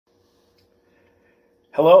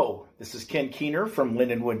Hello, this is Ken Kehner from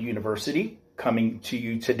Lindenwood University, coming to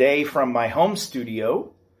you today from my home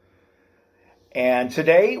studio. And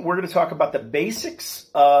today we're going to talk about the basics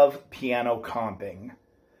of piano comping.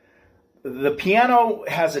 The piano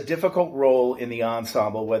has a difficult role in the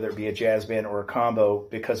ensemble, whether it be a jazz band or a combo,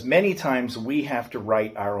 because many times we have to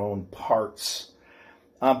write our own parts.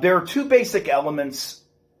 There are two basic elements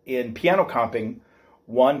in piano comping,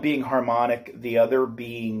 one being harmonic, the other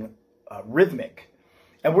being rhythmic.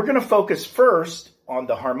 And we're going to focus first on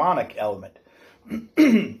the harmonic element.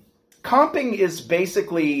 Comping is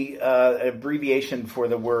basically an abbreviation for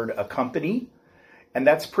the word accompany, and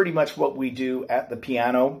that's pretty much what we do at the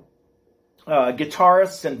piano.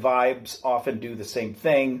 Guitarists and vibes often do the same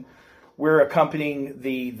thing. We're accompanying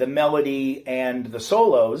the melody and the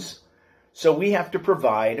solos, so we have to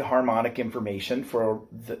provide harmonic information for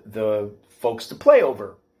the folks to play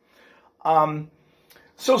over.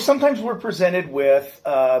 So sometimes we're presented with,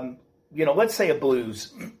 let's say a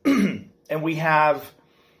blues, and we have,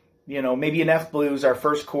 maybe an F blues, our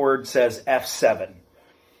first chord says F7.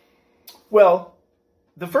 Well,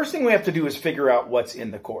 the first thing we have to do is figure out what's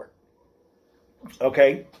in the chord.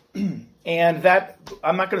 Okay? And that,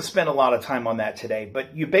 I'm not going to spend a lot of time on that today,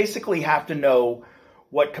 but you basically have to know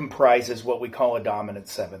what comprises what we call a dominant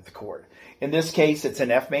seventh chord. In this case, it's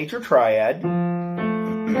an F major triad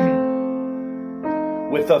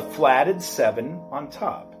with a flatted 7 on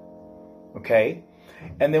top, okay?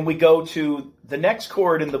 And then we go to the next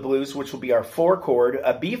chord in the blues, which will be our 4 chord,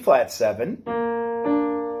 a B flat 7.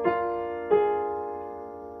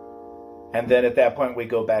 And then at that point, we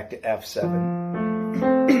go back to F7,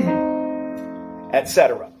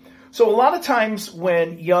 etc. So a lot of times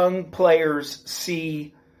when young players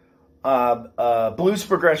see blues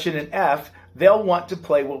progression in F, they'll want to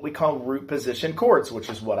play what we call root position chords, which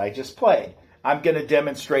is what I just played. I'm going to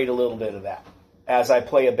demonstrate a little bit of that as I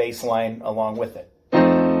play a bass line along with it.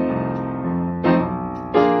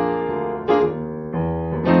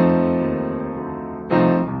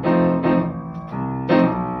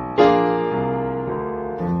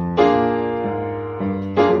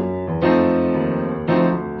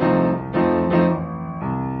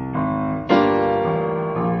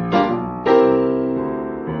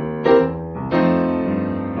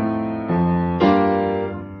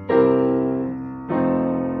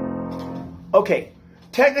 Okay,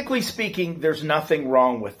 technically speaking, there's nothing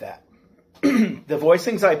wrong with that. The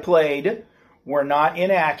voicings I played were not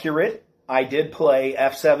inaccurate. I did play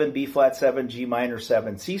F7, B flat 7, G minor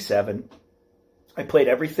 7, C7. I played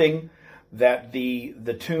everything that the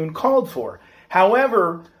tune called for.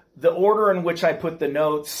 However, the order in which I put the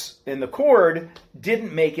notes in the chord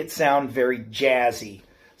didn't make it sound very jazzy.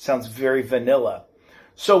 Sounds very vanilla.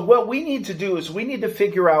 So what we need to do is we need to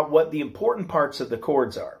figure out what the important parts of the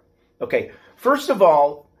chords are. Okay, first of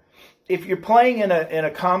all, if you're playing in a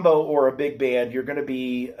combo or a big band, you're going to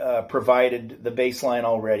be provided the bass line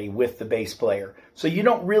already with the bass player. So you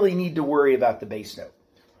don't really need to worry about the bass note.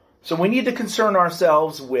 So we need to concern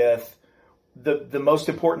ourselves with the most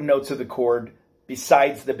important notes of the chord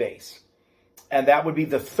besides the bass. And that would be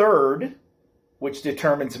the third, which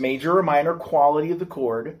determines major or minor quality of the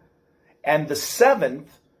chord, and the seventh,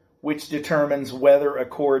 which determines whether a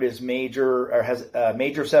chord is major or has a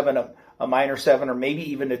major 7, a minor 7, or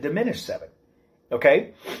maybe even a diminished 7.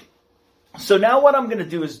 Okay? So now what I'm going to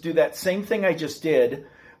do is do that same thing I just did,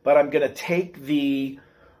 but I'm going to take the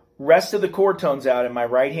rest of the chord tones out in my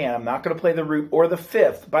right hand. I'm not going to play the root or the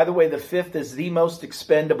fifth. By the way, the fifth is the most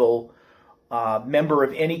expendable member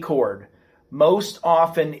of any chord. Most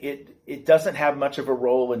often, it doesn't have much of a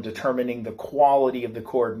role in determining the quality of the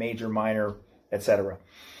chord, major, minor, etc.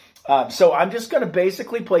 So I'm just going to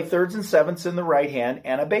basically play thirds and sevenths in the right hand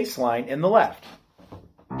and a bass line in the left.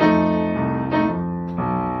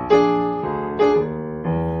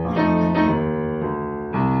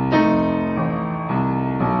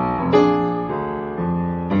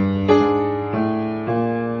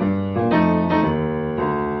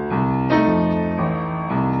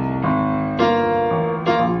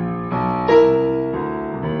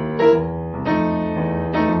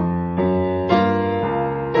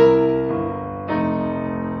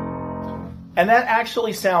 And that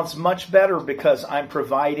actually sounds much better because I'm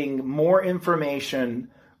providing more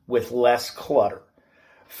information with less clutter.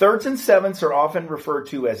 Thirds and sevenths are often referred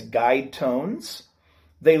to as guide tones.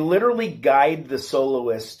 They literally guide the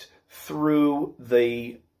soloist through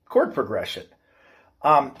the chord progression.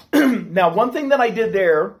 Now, one thing that I did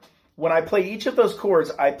there, when I play each of those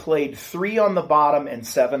chords, I played 3 on the bottom and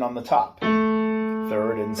 7 on the top.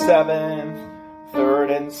 Third and seventh,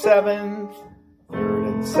 third and seventh, third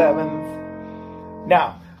and seventh.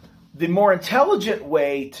 Now, The more intelligent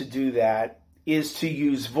way to do that is to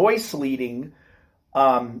use voice leading,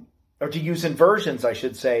 or to use inversions, I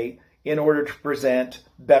should say, in order to present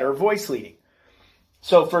better voice leading.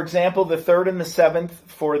 So, for example, the third and the seventh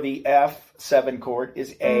for the F7 chord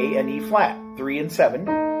is A and E flat, 3 and 7.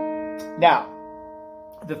 Now,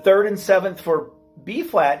 the third and seventh for B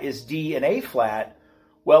flat is D and A flat.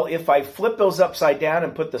 Well, if I flip those upside down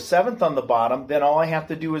and put the seventh on the bottom, then all I have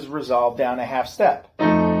to do is resolve down a half step.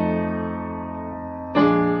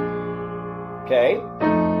 Okay?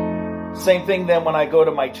 Same thing then when I go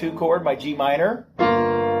to my 2 chord, my G minor,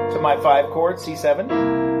 to my 5 chord, C7,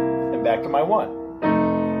 and back to my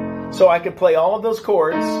 1. So I could play all of those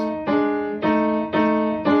chords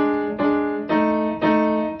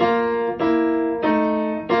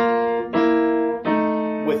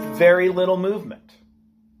with very little movement.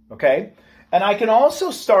 Okay? And I can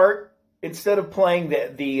also start, instead of playing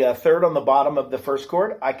the third on the bottom of the first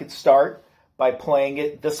chord, I could start by playing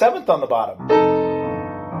it the seventh on the bottom.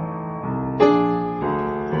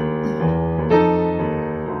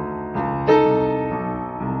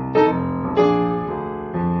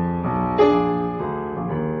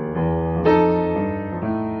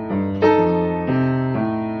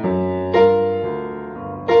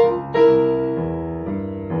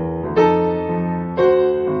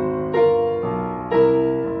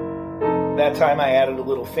 That time I added a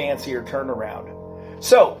little fancier turnaround.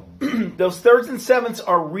 So, those thirds and sevenths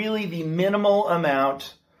are really the minimal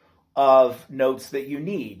amount of notes that you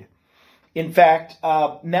need. In fact,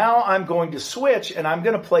 now I'm going to switch and I'm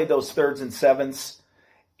going to play those thirds and sevenths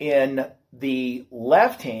in the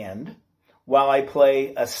left hand while I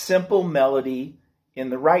play a simple melody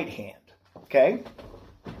in the right hand. Okay?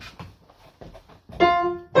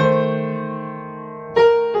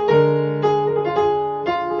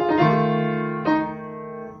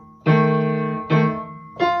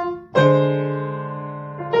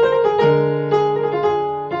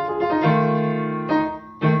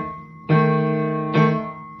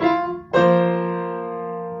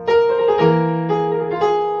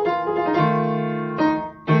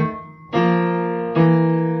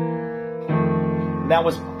 That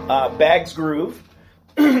was Bag's Groove,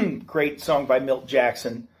 great song by Milt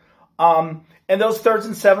Jackson. And those thirds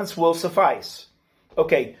and sevenths will suffice.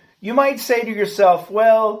 Okay, you might say to yourself,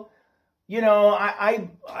 well, you know,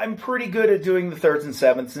 I'm pretty good at doing the thirds and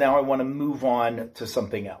sevenths. Now I want to move on to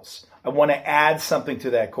something else. I want to add something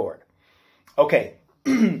to that chord. Okay,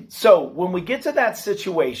 so when we get to that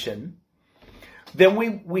situation,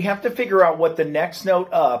 then we have to figure out what the next note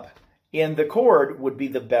up in the chord would be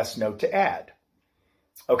the best note to add.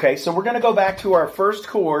 Okay, so we're going to go back to our first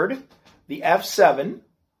chord, the F7.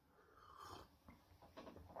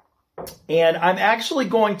 And I'm actually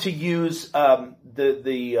going to use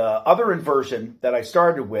the other inversion that I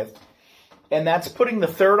started with, and that's putting the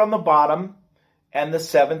third on the bottom and the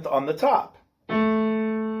seventh on the top.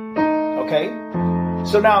 Okay,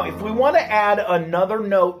 so now if we want to add another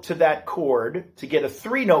note to that chord to get a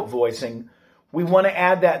 3-note voicing, we want to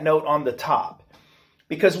add that note on the top.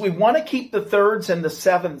 Because we want to keep the thirds and the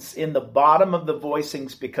sevenths in the bottom of the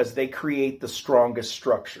voicings because they create the strongest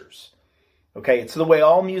structures. Okay, it's the way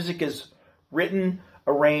all music is written,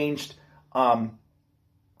 arranged,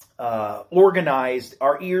 organized.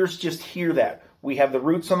 Our ears just hear that. We have the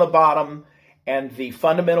roots on the bottom and the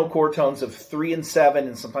fundamental chord tones of 3 and 7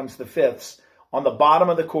 and sometimes the fifths on the bottom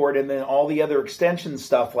of the chord, and then all the other extension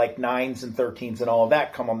stuff like 9s and 13s and all of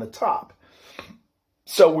that come on the top.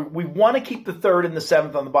 So we want to keep the third and the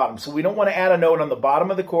seventh on the bottom. So we don't want to add a note on the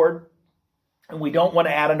bottom of the chord, and we don't want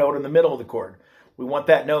to add a note in the middle of the chord. We want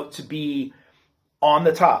that note to be on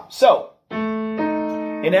the top. So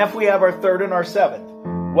in F we have our third and our seventh.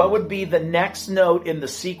 What would be the next note in the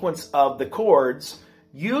sequence of the chords,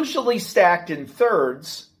 usually stacked in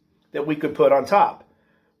thirds, that we could put on top?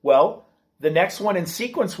 Well, the next one in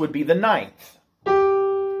sequence would be the ninth,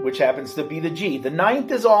 which happens to be the G. The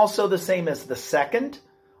ninth is also the same as the second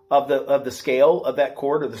of the scale of that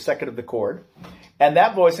chord, or the second of the chord. And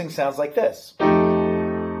that voicing sounds like this.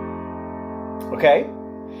 Okay?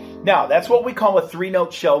 Now, that's what we call a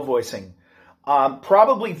 3-note shell voicing.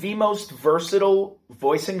 Probably the most versatile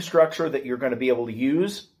voicing structure that you're going to be able to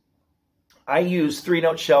use. I use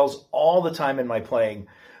 3-note shells all the time in my playing,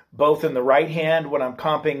 both in the right hand when I'm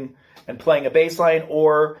comping and playing a bass line,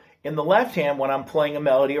 or in the left hand when I'm playing a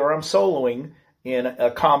melody or I'm soloing in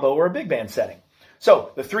a combo or a big band setting.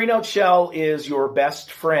 So the 3-note shell is your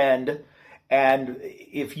best friend, and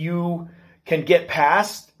if you can get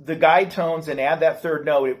past the guide tones and add that third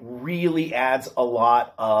note, it really adds a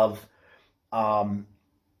lot of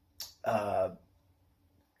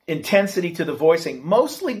intensity to the voicing,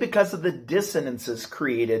 mostly because of the dissonances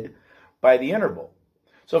created by the interval.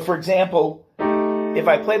 So for example, if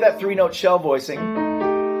I play that 3-note shell voicing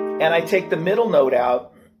and I take the middle note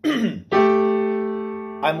out,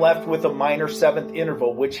 I'm left with a minor 7th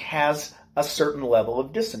interval, which has a certain level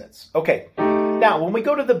of dissonance. Okay, now when we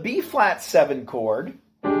go to the B flat 7 chord,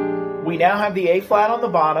 we now have the A flat on the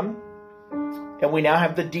bottom, and we now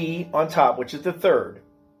have the D on top, which is the 3rd.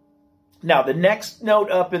 Now the next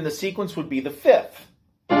note up in the sequence would be the 5th,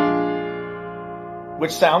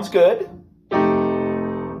 which sounds good.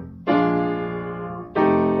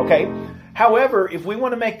 Okay. However, if we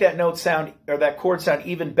want to make that note sound, or that chord sound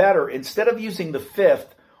even better, instead of using the 5th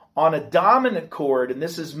on a dominant chord, and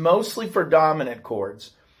this is mostly for dominant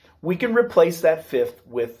chords, we can replace that 5th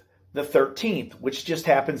with the 13th, which just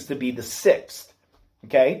happens to be the 6th.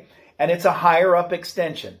 Okay? And it's a higher up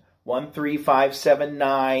extension. 1, 3, 5, 7,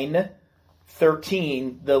 9,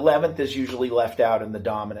 13. The 11th is usually left out in the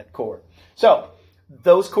dominant chord. So,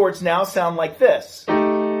 those chords now sound like this.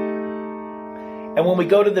 And when we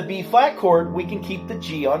go to the B flat chord, we can keep the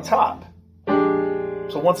G on top.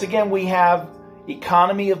 So once again, we have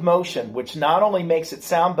economy of motion, which not only makes it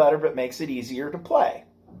sound better, but makes it easier to play.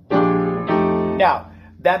 Now,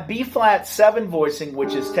 that B flat 7 voicing,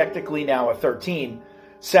 which is technically now a 13,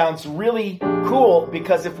 sounds really cool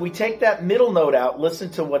because if we take that middle note out, listen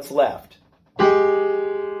to what's left.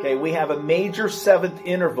 Okay, we have a major 7th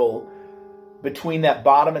interval between that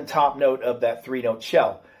bottom and top note of that 3-note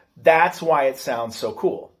shell. That's why it sounds so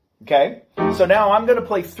cool. Okay? So now I'm going to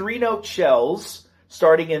play 3-note shells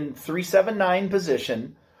starting in 3-7-9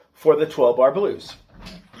 position for the 12-bar blues.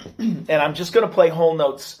 And I'm just going to play whole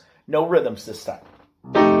notes, no rhythms this time.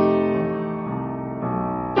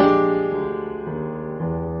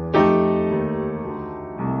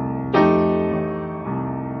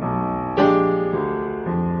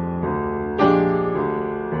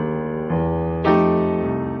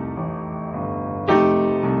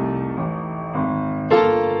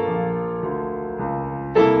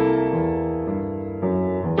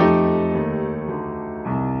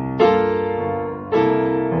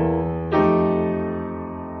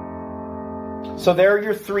 So there are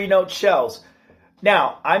your 3-note shells.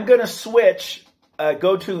 Now, I'm going to switch,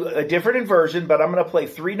 go to a different inversion, but I'm going to play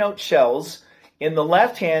 3-note shells in the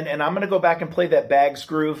left hand, and I'm going to go back and play that Bag's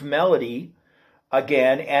Groove melody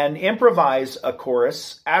again and improvise a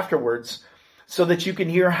chorus afterwards so that you can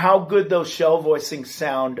hear how good those shell voicings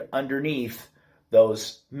sound underneath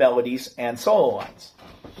those melodies and solo lines.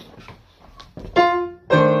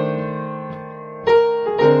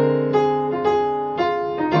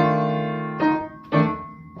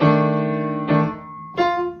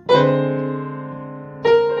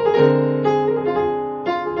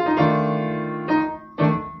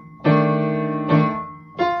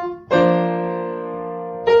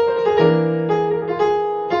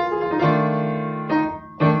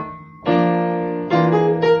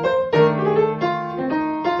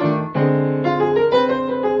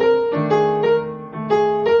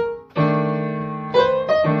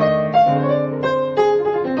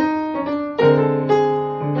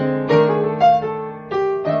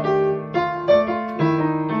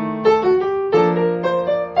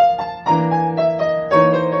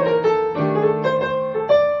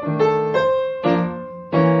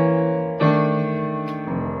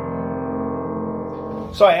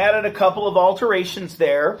 So I added a couple of alterations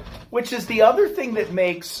there, which is the other thing that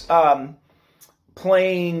makes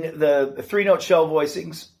playing the 3-note shell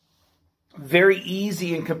voicings very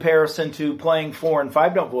easy in comparison to playing 4- and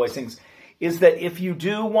 5-note voicings, is that if you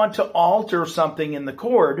do want to alter something in the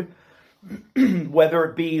chord, whether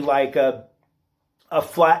it be like a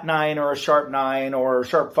flat 9 or a sharp 9 or a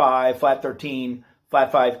sharp 5, flat 13,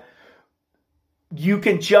 flat 5, you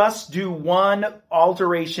can just do one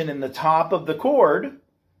alteration in the top of the chord.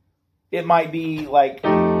 It might be like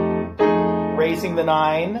raising the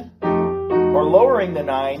 9 or lowering the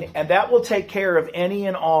 9, and that will take care of any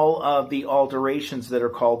and all of the alterations that are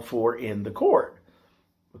called for in the chord.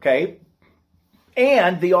 Okay?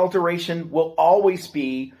 And the alteration will always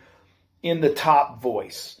be in the top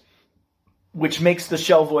voice, which makes the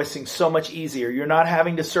shell voicing so much easier. You're not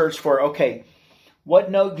having to search for, okay,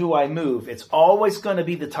 what note do I move? It's always going to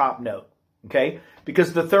be the top note, okay?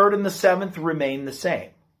 Because the 3rd and the 7th remain the same.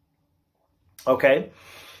 Okay?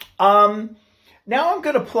 Now I'm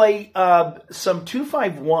going to play some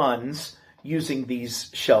 2-5-1s using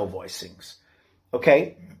these shell voicings.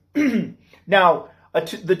 Okay? Now,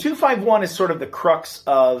 the 2-5-1 is sort of the crux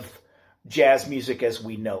of jazz music as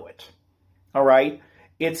we know it. All right?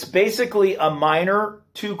 It's basically a minor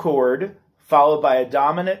 2 chord followed by a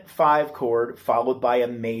dominant 5 chord, followed by a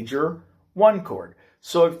major 1 chord.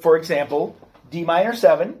 So, for example, D minor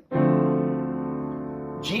 7,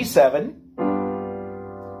 G7,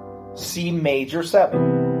 C major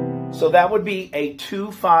 7. So that would be a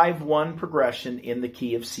 2-5-1 progression in the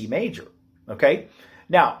key of C major. Okay?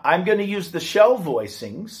 Now, I'm going to use the shell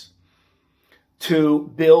voicings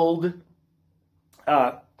to build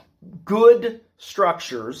good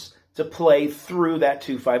structures to play through that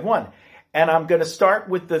 2-5-1. And I'm going to start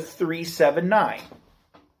with the 3-7-9.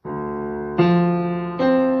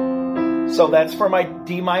 So that's for my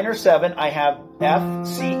D minor 7. I have F,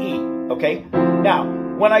 C, E. Okay? Now,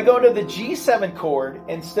 when I go to the G7 chord,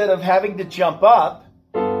 instead of having to jump up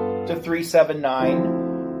to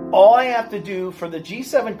 3-7-9, all I have to do for the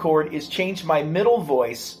G7 chord is change my middle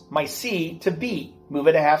voice, my C, to B. Move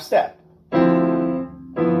it a half step.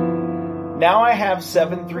 Now I have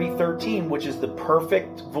 7-3-13, which is the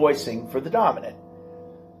perfect voicing for the dominant.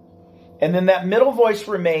 And then that middle voice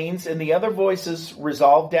remains, and the other voices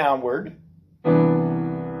resolve downward.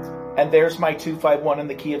 And there's my 2-5-1 in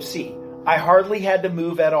the key of C. I hardly had to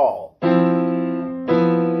move at all.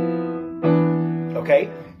 Okay?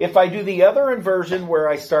 If I do the other inversion where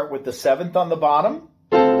I start with the 7th on the bottom,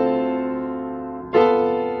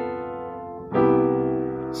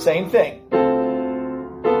 same thing.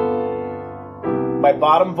 My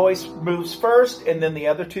bottom voice moves first, and then the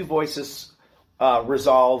other 2 voices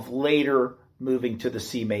resolve later, moving to the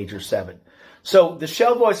C major 7. So the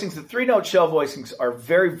shell voicings, the 3-note shell voicings, are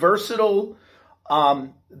very versatile.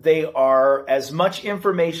 They are as much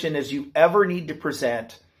information as you ever need to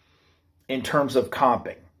present in terms of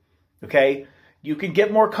comping. Okay? You can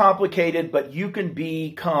get more complicated, but you can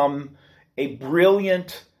become a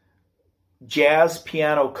brilliant jazz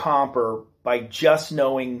piano comper by just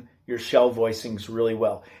knowing your shell voicings really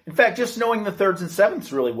well. In fact, just knowing the 3rds and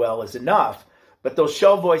 7ths really well is enough, but those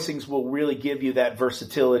shell voicings will really give you that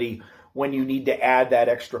versatility when you need to add that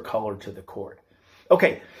extra color to the chord.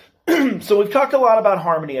 Okay, so we've talked a lot about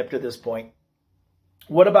harmony up to this point.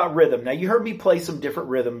 What about rhythm? Now, you heard me play some different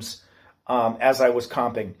rhythms as I was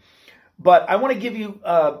comping, but I want to give you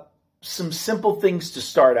some simple things to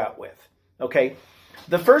start out with. Okay,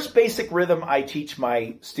 the first basic rhythm I teach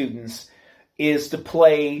my students is to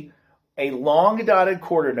play a long dotted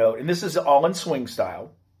quarter note, and this is all in swing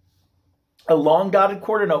style, a long dotted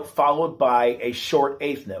quarter note followed by a short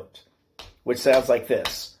 8th note, which sounds like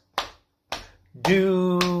this.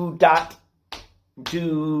 Do, dot,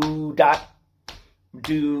 do, dot,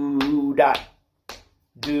 do, dot,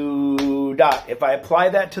 do, dot. If I apply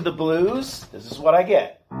that to the blues, this is what I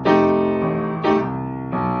get.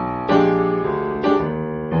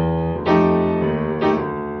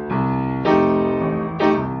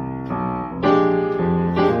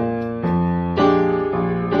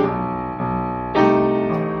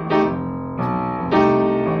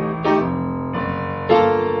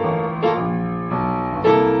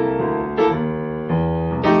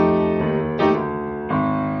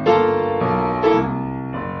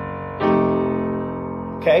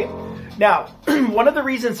 Now, one of the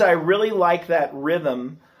reasons I really like that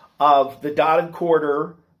rhythm of the dotted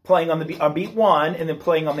quarter playing on beat 1 and then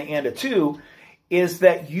playing on the and a 2 is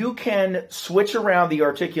that you can switch around the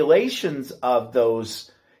articulations of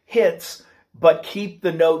those hits but keep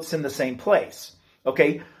the notes in the same place.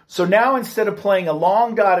 Okay, so now instead of playing a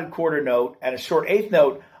long dotted quarter note and a short 8th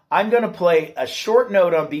note, I'm going to play a short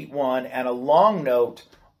note on beat 1 and a long note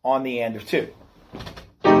on the and of 2.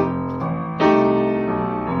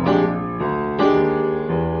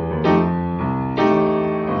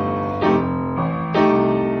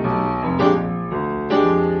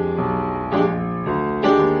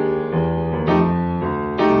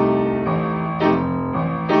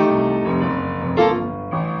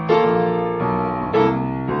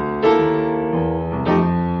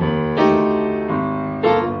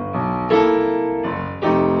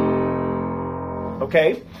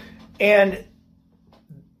 Okay, and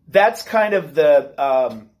that's kind of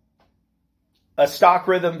the a stock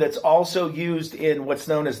rhythm that's also used in what's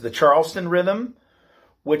known as the Charleston rhythm,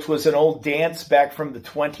 which was an old dance back from the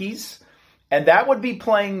 20s, and that would be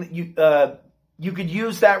playing. You could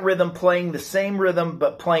use that rhythm playing the same rhythm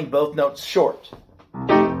but playing both notes short.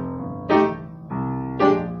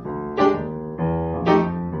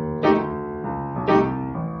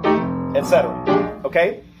 Etc.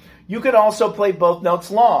 Okay? You could also play both notes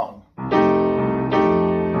long.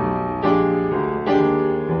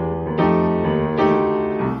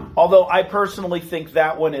 Although I personally think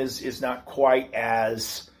that one is not quite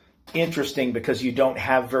as interesting because you don't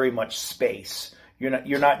have very much space.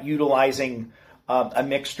 You're not utilizing a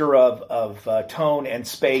mixture of tone and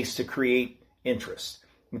space to create interest.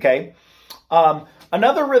 Okay.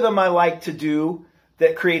 Another rhythm I like to do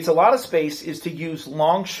that creates a lot of space is to use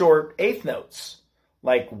long, short eighth notes,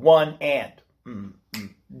 like one and,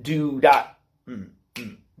 do dot,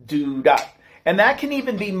 do dot. And that can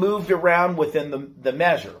even be moved around within the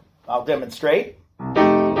measure. I'll demonstrate.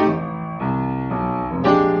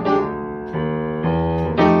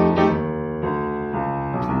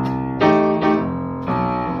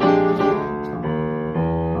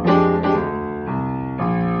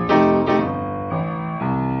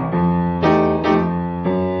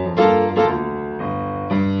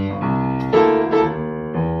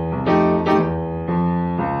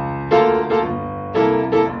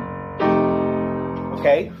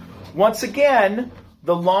 Once again,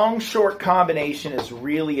 the long-short combination is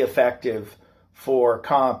really effective for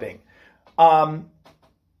comping. Now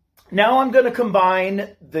I'm going to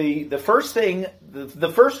combine the first thing, the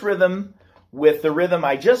first rhythm with the rhythm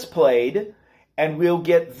I just played, and we'll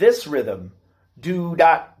get this rhythm, do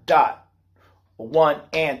dot dot, one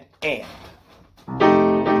and.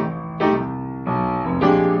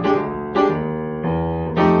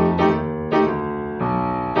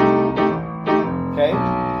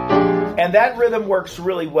 And that rhythm works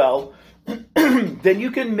really well. Then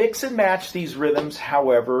you can mix and match these rhythms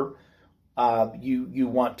however you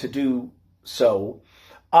want to do so.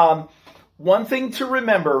 One thing to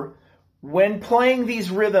remember, when playing these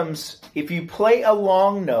rhythms, if you play a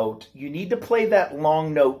long note, you need to play that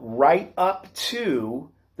long note right up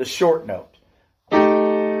to the short note.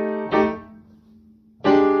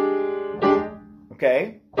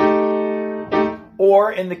 Okay?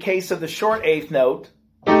 Or in the case of the short eighth note,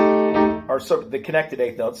 or sort of the connected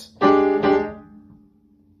eighth notes.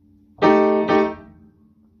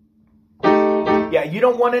 Yeah, you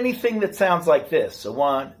don't want anything that sounds like this. So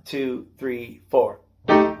 1, 2, 3, 4.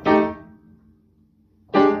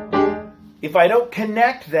 If I don't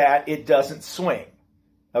connect that, it doesn't swing.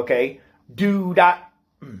 Okay? Do dot,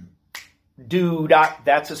 do dot,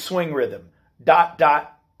 that's a swing rhythm. Dot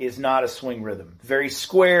dot is not a swing rhythm. Very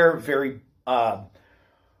square, very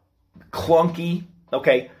clunky.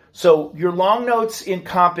 Okay? So your long notes in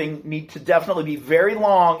comping need to definitely be very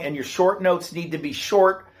long, and your short notes need to be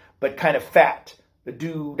short but kind of fat. The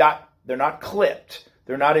do dot, they're not clipped.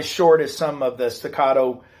 They're not as short as some of the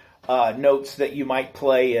staccato notes that you might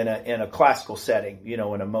play in a classical setting, you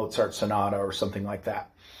know, in a Mozart sonata or something like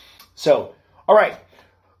that. So, all right.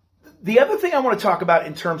 The other thing I want to talk about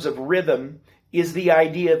in terms of rhythm is the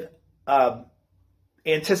idea of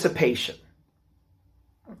anticipation.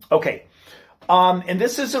 Okay. And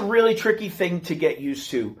this is a really tricky thing to get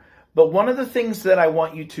used to. But one of the things that I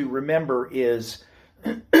want you to remember is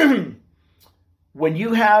when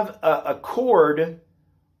you have a chord,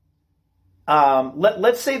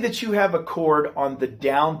 let's say that you have a chord on the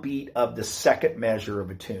downbeat of the second measure of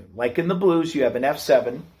a tune. Like in the blues, you have an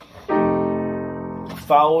F7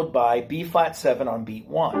 followed by B flat 7 on beat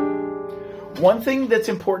 1. One thing that's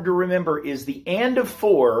important to remember is the and of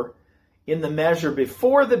 4 in the measure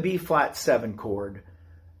before the B flat 7 chord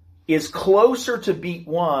is closer to beat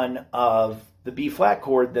 1 of the B flat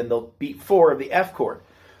chord than the beat 4 of the F chord.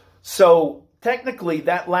 So technically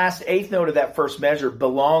that last eighth note of that first measure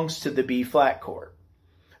belongs to the B flat chord.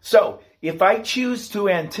 So if I choose to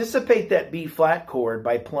anticipate that B flat chord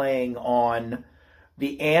by playing on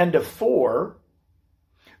the and of 4,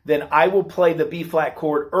 then I will play the B flat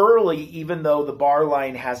chord early even though the bar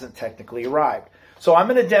line hasn't technically arrived. So I'm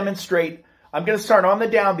going to demonstrate, I'm going to start on the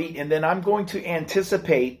downbeat, and then I'm going to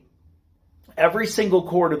anticipate every single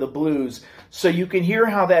chord of the blues so you can hear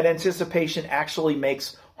how that anticipation actually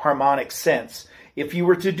makes harmonic sense. If you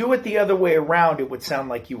were to do it the other way around, it would sound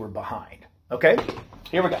like you were behind. Okay?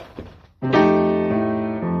 Here we go.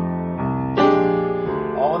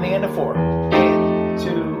 All in the end of 4. And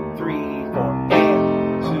 2, 3, 4.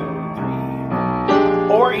 And 2, 3,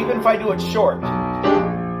 4. Or even if I do it short.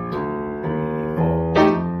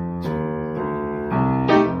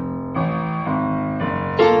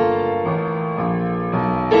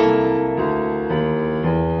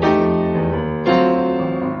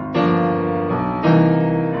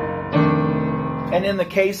 And in the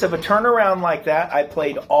case of a turnaround like that, I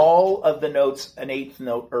played all of the notes an eighth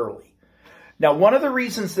note early. Now, one of the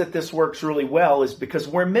reasons that this works really well is because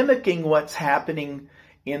we're mimicking what's happening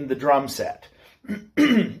in the drum set.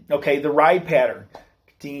 Okay, the ride pattern.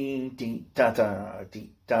 Dee dee da da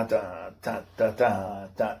dee da da da da da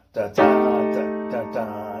da da da da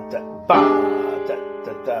da ba da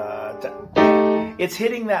da da. It's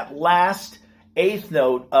hitting that last eighth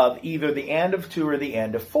note of either the and of 2 or the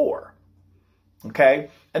and of 4. Okay?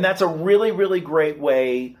 And that's a really, really great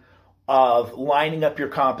way of lining up your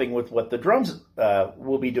comping with what the drums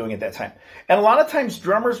will be doing at that time. And a lot of times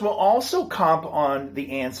drummers will also comp on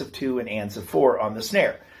the ands of 2 and ands of 4 on the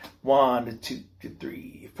snare. 1, 2,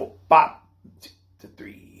 3, 4, bop, 2,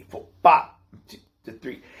 3, 4, bop, 2,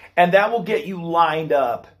 3. And that will get you lined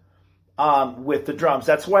up with the drums.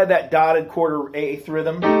 That's why that dotted quarter eighth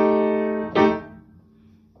rhythm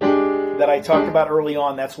that I talked about early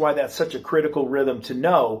on, that's why that's such a critical rhythm to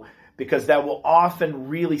know, because that will often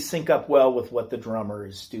really sync up well with what the drummer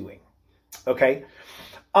is doing. Okay?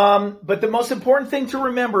 But the most important thing to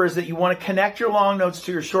remember is that you want to connect your long notes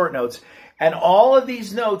to your short notes. And all of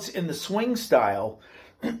these notes in the swing style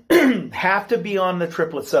have to be on the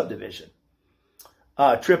triplet subdivision.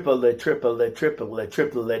 Triplet, triplet, triplet,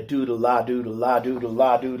 triplet, doodle-la, doodle-la,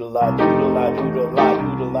 doodle-la, doodle-la, doodle-la, doodle-la,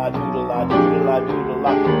 doodle-la, doodle-la, doodle-la, doodle-la,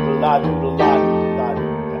 doodle-la, doodle-la,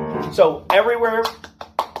 doodle-la. So everywhere,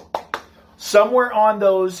 somewhere on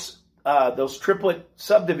those triplet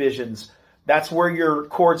subdivisions, that's where your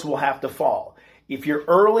chords will have to fall. If you're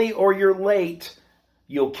early or you're late,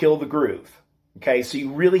 you'll kill the groove. Okay, so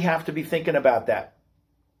you really have to be thinking about that.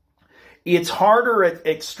 It's harder at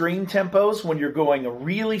extreme tempos when you're going a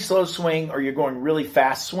really slow swing or you're going really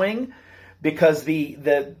fast swing, because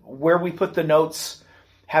the where we put the notes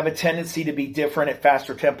have a tendency to be different at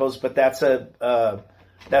faster tempos, but that's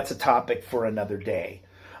a topic for another day.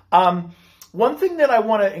 One thing that I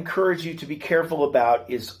want to encourage you to be careful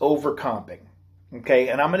about is overcomping. Okay,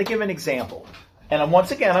 and I'm going to give an example. And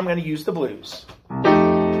once again, I'm going to use the blues.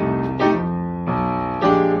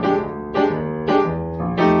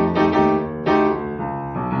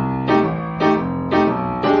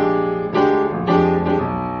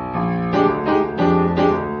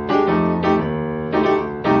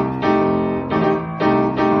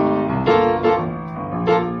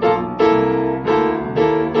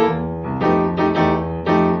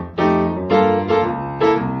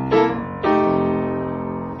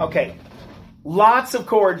 Okay, lots of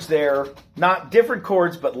chords there, not different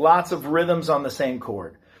chords, but lots of rhythms on the same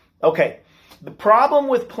chord. Okay, the problem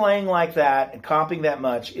with playing like that and comping that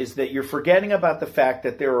much is that you're forgetting about the fact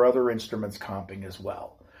that there are other instruments comping as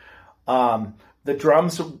well. The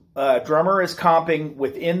drummer is comping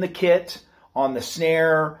within the kit on the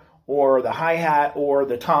snare or the hi-hat or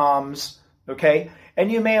the toms, okay?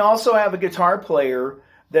 And you may also have a guitar player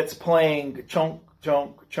that's playing chunk,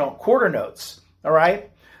 chunk, chunk quarter notes, all right?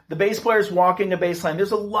 The bass player is walking a bass line.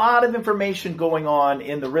 There's a lot of information going on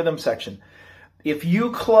in the rhythm section. If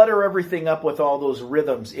you clutter everything up with all those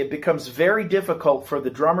rhythms, it becomes very difficult for the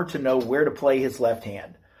drummer to know where to play his left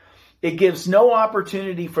hand. It gives no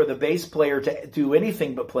opportunity for the bass player to do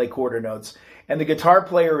anything but play quarter notes, and the guitar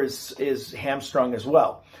player is hamstrung as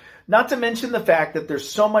well. Not to mention the fact that there's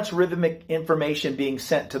so much rhythmic information being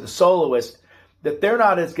sent to the soloist that they're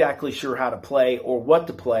not exactly sure how to play or what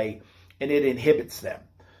to play, and it inhibits them.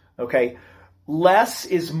 Okay, less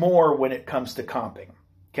is more when it comes to comping.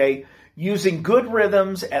 Okay, using good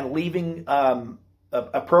rhythms and leaving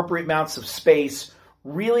appropriate amounts of space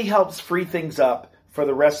really helps free things up for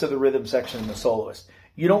the rest of the rhythm section and the soloist.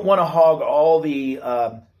 You don't want to hog all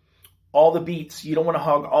the beats. You don't want to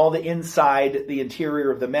hog all the inside, the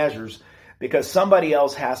interior of the measures, because somebody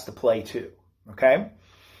else has to play too. Okay,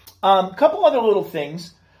 a couple other little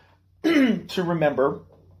things to remember.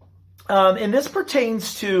 And this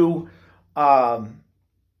pertains to comping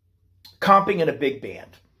in a big band,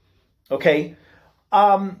 okay?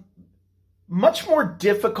 Much more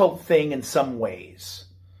difficult thing in some ways.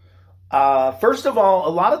 First of all,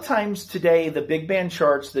 a lot of times today, the big band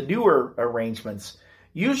charts, the newer arrangements,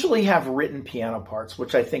 usually have written piano parts,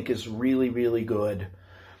 which I think is really, really good,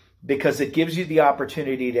 because it gives you the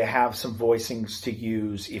opportunity to have some voicings to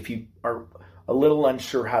use if you are a little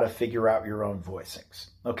unsure how to figure out your own voicings,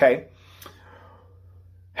 okay?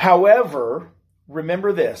 However,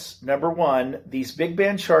 remember this. Number one, these big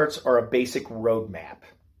band charts are a basic roadmap,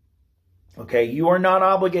 okay? You are not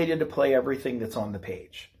obligated to play everything that's on the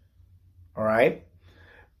page, all right?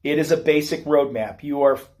 It is a basic roadmap.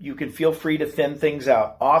 You can feel free to thin things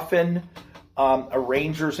out. Often,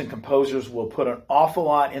 arrangers and composers will put an awful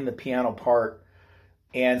lot in the piano part,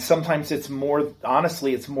 and sometimes it's more,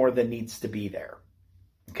 honestly, it's more than needs to be there,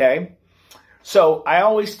 okay? So I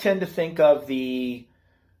always tend to think of the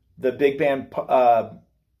big band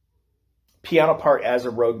piano part as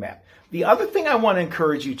a roadmap. The other thing I want to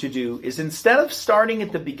encourage you to do is, instead of starting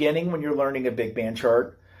at the beginning when you're learning a big band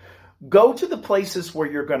chart, go to the places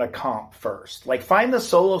where you're going to comp first. Like, find the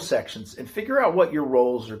solo sections and figure out what your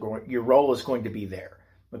role is going to be there.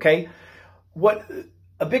 Okay?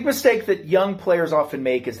 a big mistake that young players often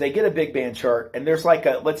make is they get a big band chart and there's like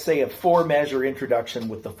let's say a 4-measure introduction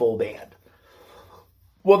with the full band.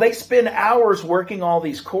 Well, they spend hours working all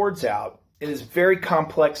these chords out. It is very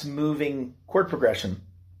complex moving chord progression,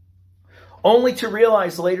 only to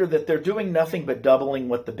realize later that they're doing nothing but doubling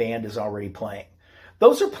what the band is already playing.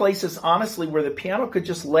 Those are places, honestly, where the piano could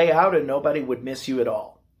just lay out and nobody would miss you at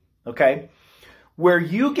all, okay? Where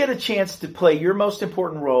you get a chance to play your most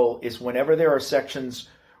important role is whenever there are sections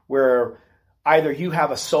where either you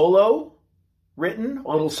have a solo written,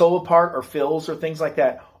 a little solo part or fills or things like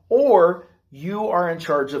that, or you are in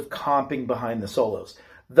charge of comping behind the solos.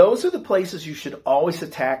 Those are the places you should always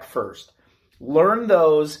attack first. Learn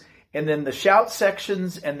those, and then the shout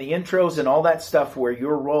sections and the intros and all that stuff where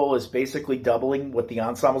your role is basically doubling what the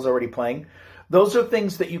ensemble's already playing. Those are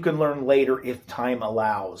things that you can learn later if time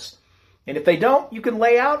allows. And if they don't, you can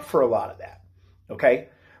lay out for a lot of that, okay?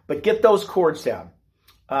 But get those chords down.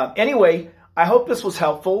 Anyway, I hope this was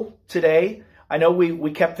helpful today. I know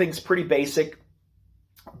we kept things pretty basic,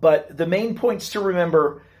 but the main points to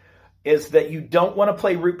remember is that you don't want to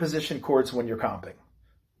play root position chords when you're comping.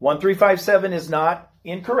 1, 3, 5, 7 is not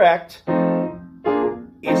incorrect.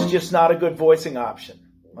 It's just not a good voicing option,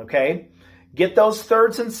 okay? Get those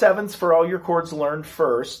thirds and sevenths for all your chords learned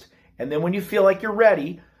first, and then when you feel like you're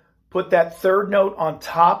ready, put that third note on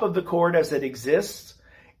top of the chord as it exists,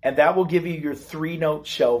 and that will give you your 3-note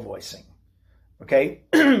shell voicing, okay?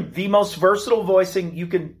 The most versatile voicing. You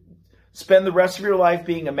can spend the rest of your life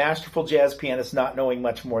being a masterful jazz pianist not knowing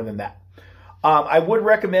much more than that. I would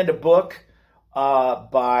recommend a book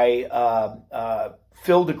by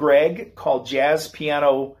Phil DeGreg called Jazz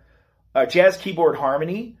Keyboard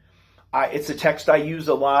Harmony. It's a text I use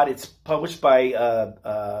a lot. It's published by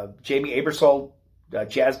Jamie Abersol,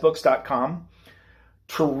 jazzbooks.com.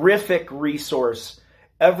 Terrific resource.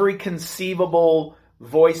 Every conceivable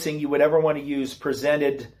voicing you would ever want to use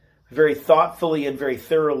presented very thoughtfully and very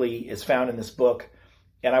thoroughly is found in this book,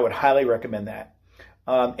 and I would highly recommend that.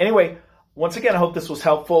 Anyway, once again, I hope this was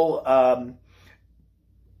helpful.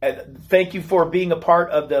 Thank you for being a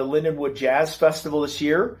part of the Lindenwood Jazz Festival this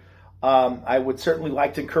year. I would certainly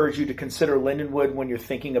like to encourage you to consider Lindenwood when you're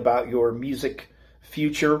thinking about your music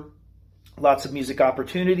future. Lots of music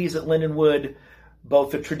opportunities at Lindenwood,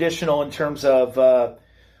 both the traditional in terms of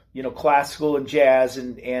classical and jazz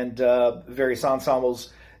and various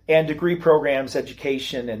ensembles, and degree programs,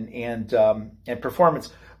 education and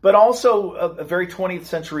performance, but also a very 20th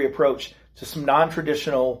century approach to some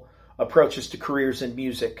non-traditional approaches to careers in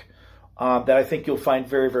music that I think you'll find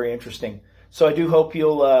very, very interesting. So I do hope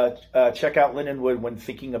you'll check out Lindenwood when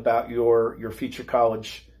thinking about your future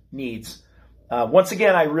college needs. Once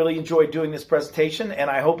again, I really enjoyed doing this presentation, and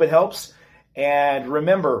I hope it helps. And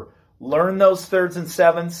remember, learn those thirds and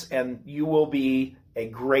sevenths, and you will be a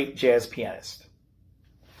great jazz pianist.